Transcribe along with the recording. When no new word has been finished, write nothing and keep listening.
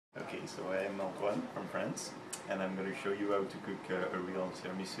Okay, so I am Antoine from France, and I'm going to show you how to cook a real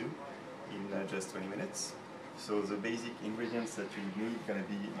tiramisu in just 20 minutes. So the basic ingredients that you need are going to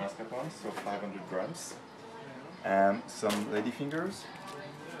be mascarpone, so 500 grams, some ladyfingers,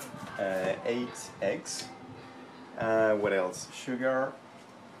 8 eggs, what else? Sugar,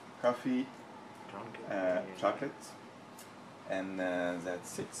 coffee, chocolate, and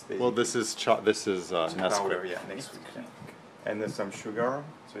that's it. Basically. Well, this is Nesquik. Powder, yeah, next week. Yeah. And then some sugar,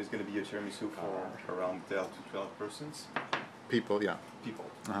 so it's going to be a tiramisu for around 12 to 12 persons. People, yeah. People.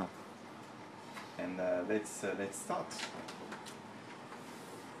 Uh-huh. And let's start.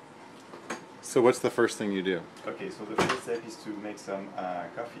 So what's the first thing you do? Okay, so the first step is to make some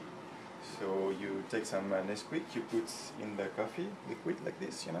coffee. So you take some Nesquik, you put in the coffee liquid like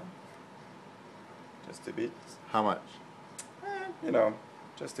this, you know, just a bit. How much? You know,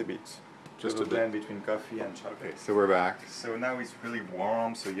 just a bit. Just a a blend between coffee and chocolate. Okay, so we're back. So now it's really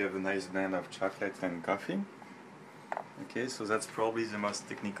warm, so you have a nice blend of chocolate and coffee. Okay, so that's probably the most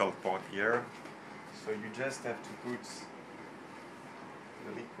technical part here. So you just have to put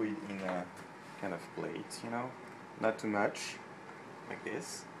the liquid in a kind of plate, you know, not too much, like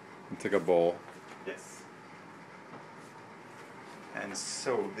this. And take a bowl. Yes. And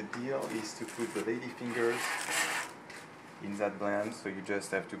so the deal is to put the ladyfingers in that blend, so you just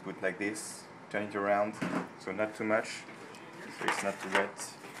have to put like this, turn it around, so not too much, so it's not too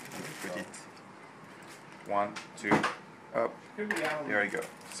wet. And you put it 1, 2, up, there you go.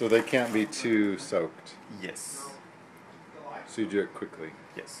 So they can't be too soaked. Yes. So you do it quickly.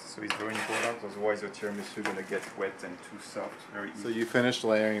 Yes, so it's very important, otherwise the tiramisu is gonna get wet and too soft very easy. So you finished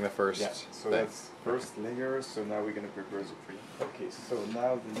layering the first so thing. that's first layer, so now we're gonna prepare the cream. Okay, so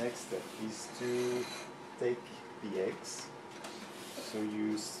now the next step is to take the eggs. So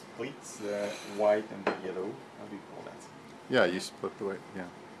you split the white and the yellow. How do you call that? Yeah, you split the white, yeah.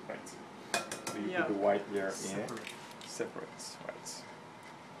 Right. So you put the white layer in, separate, right.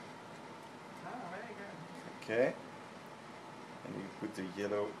 Oh, very good. Okay. And you put the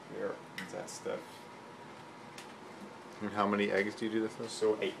yellow layer in that stuff. And how many eggs do you do this with?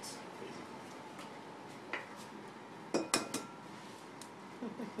 So 8, basically.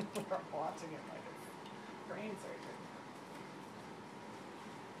 We're watching it like a brain surgery.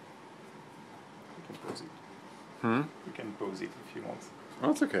 You can pause it. Hmm? You can pause it if you want. Oh,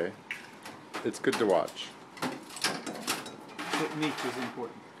 that's okay. It's good to watch. Technique is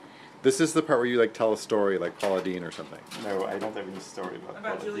important. This is the part where you like tell a story like Paula Deen or something. No, I don't have any story about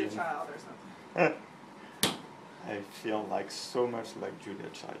About Paula Julia Deen. Child or something. I feel like so much like Julia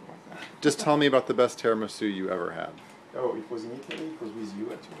Child right now. Just tell me about the best tiramisu you ever had. Oh, it was in Italy. It was with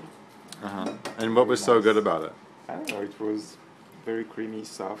you actually. Uh-huh. And what was so good about it? I don't know. It was very creamy,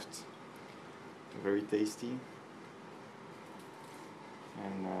 soft, very tasty,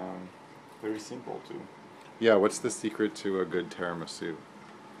 and very simple too. Yeah, what's the secret to a good tiramisu?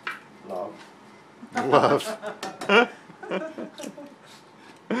 Love. Love. He's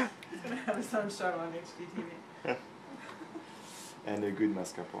gonna have his own show on HGTV. And a good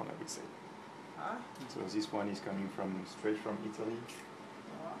mascarpone, I would say. Huh? So this one is coming straight from Italy.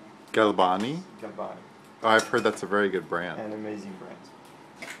 Galbani? Galbani. Oh, I've heard that's a very good brand. An amazing brand.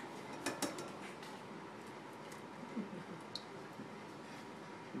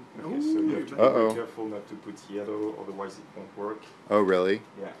 Okay, so you have to be careful not to put yellow, otherwise it won't work. Oh, really?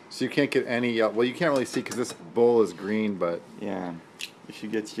 Yeah. So you can't get any yellow. Well, you can't really see because this bowl is green, but... Yeah. If you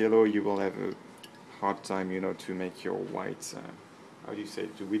get yellow, you will have a hard time, you know, to make your white, how do you say,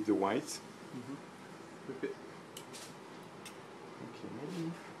 to whip the white. Mm-hmm. Okay, maybe,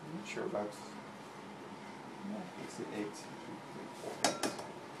 I'm not sure about, no, let's say 8. 2, 3, 4,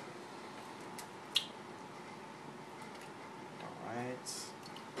 8.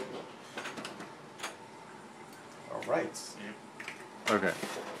 Alright. Okay.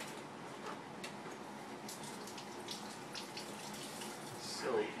 So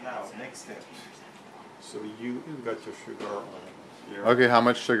now, next step. So you got your sugar here. Okay, how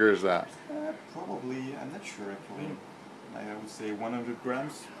much sugar is that? Probably, I'm not sure actually. I would say 100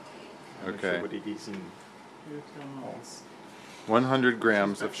 grams. I'm not Okay. sure what it is in ounce. 100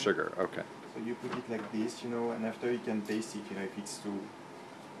 grams of sugar, okay. So you put it like this, you know, and after you can taste it, you know, if it's too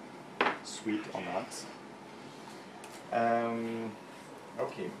sweet or not.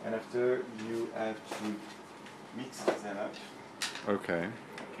 Okay, and after you have to mix that up. Okay.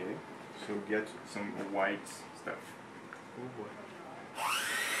 Okay, so get some white stuff. Oh boy.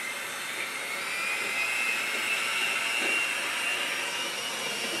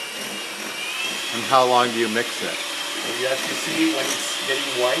 And how long do you mix it? So you have to see when it's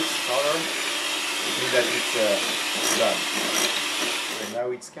getting white color, it means that it's done. So now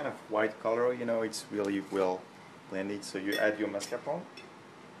now it's kind of white color, you know, it's really well blended. So you add your mascarpone.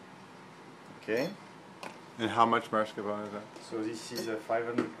 Okay. And how much mascarpone is that? So this is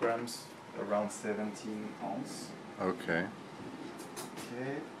 500 grams, around 17 ounce. Okay.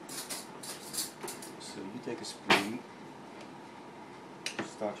 Okay. So you take a spoon,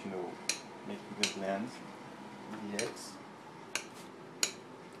 start, you know, making the blend with the eggs.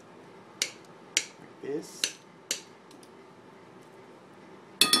 Like this.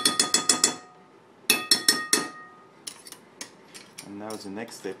 And now the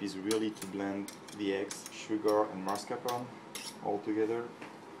next step is really to blend the eggs, sugar and mascarpone all together.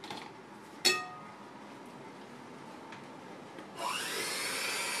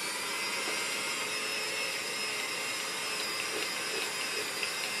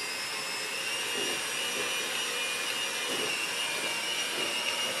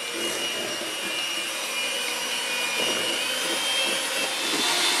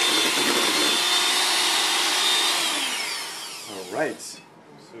 Right, so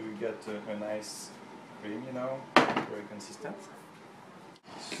you get a nice cream, you know, very consistent.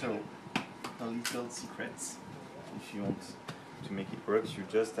 So, a little secret, if you want to make it work, you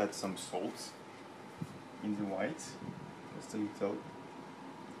just add some salt in the white, just a little,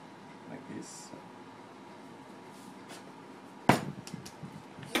 like this.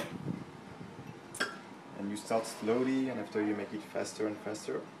 And you start slowly, and after you make it faster and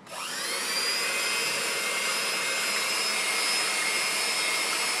faster.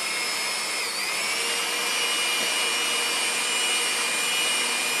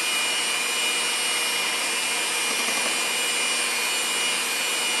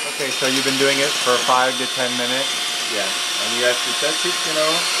 Okay, so you've been doing it for 5 to 10 minutes? Yeah, and you have to touch it, you know,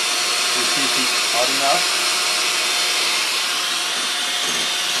 to see if it's hot enough.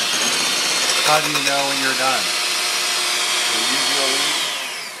 How do you know when you're done? So usually,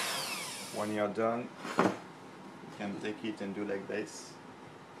 when you're done, you can take it and do like this.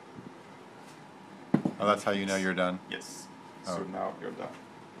 Oh, that's how you know you're done? Yes. Oh. So now you're done.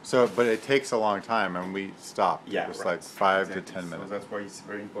 So, but it takes a long time, and we stopped. Yeah, It was right. like 5 Exactly. to 10 minutes. So that's why it's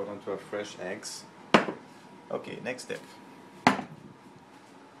very important to have fresh eggs. Okay, next step.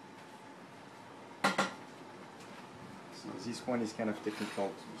 So this one is kind of technical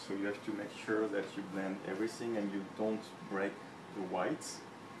too. So you have to make sure that you blend everything and you don't break the whites.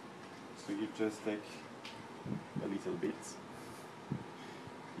 So you just take a little bit.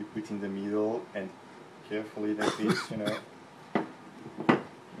 You put in the middle and carefully like this, you know.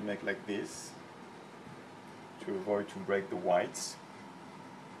 You make like this to avoid to break the whites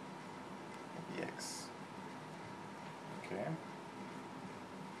of the eggs. Okay.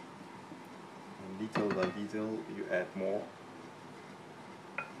 And little by little you add more.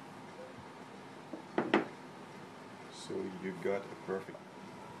 So you got a perfect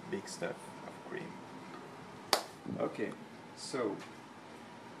big stuff of cream. Okay, so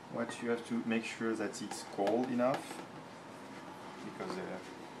what you have to make sure that it's cold enough because the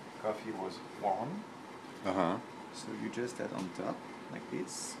coffee was warm. Uh-huh. So you just add on top like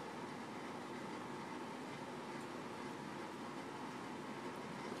this.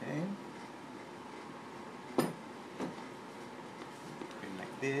 Okay. Cream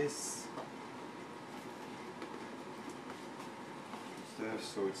like this. Stuff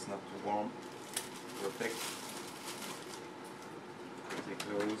so it's not too warm. Perfect. Take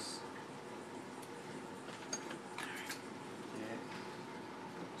those. Okay.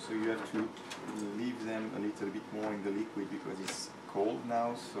 So you have to leave them a little bit more in the liquid because it's cold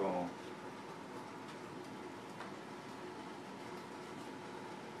now, so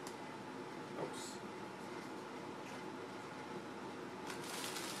oops.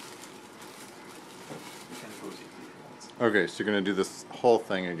 You can close it if you want. Okay, so you're going to do this whole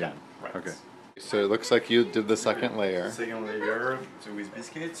thing again. Right. Okay. So it looks like you did the second layer. Second layer, so with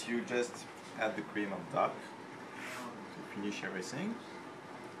biscuits, you just add the cream on top to finish everything.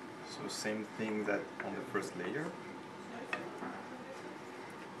 So same thing that on the first layer.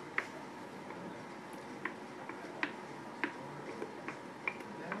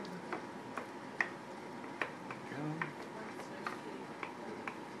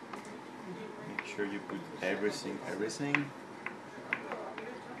 Make sure you put everything. Right.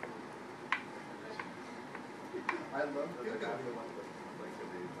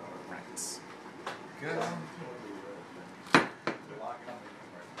 Good.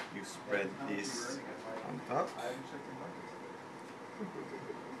 You spread this on top.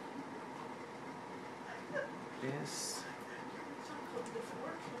 This.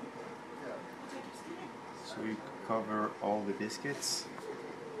 So you cover all the biscuits.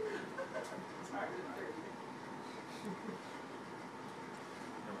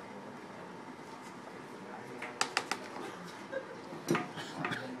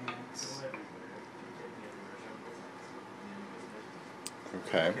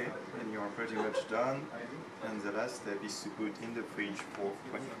 Okay. Okay, and you're pretty much done. And the last step is to put in the fridge for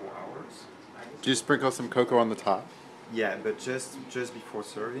 24 hours. Do you sprinkle some cocoa on the top? Yeah, but just before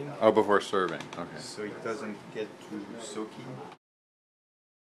serving, Oh, before serving. Okay. so it doesn't get too soaky.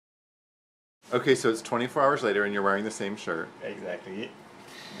 Okay, so it's 24 hours later and you're wearing the same shirt. Exactly.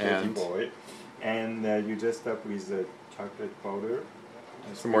 And? Dirty boy. And you just top with chocolate powder.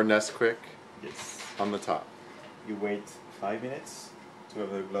 Some more Nesquik Yes. on the top. You wait 5 minutes to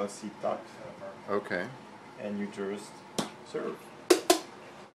have a glossy top, Okay. and you just serve.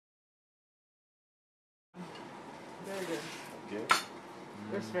 Very good. Okay.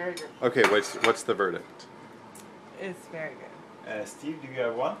 It's very good. Okay, what's the verdict? It's very good. Steve, do you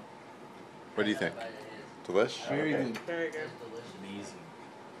have one? What do you think? Delish? Very Okay. good. Very good. Amazing.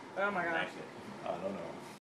 Oh my gosh. I don't know.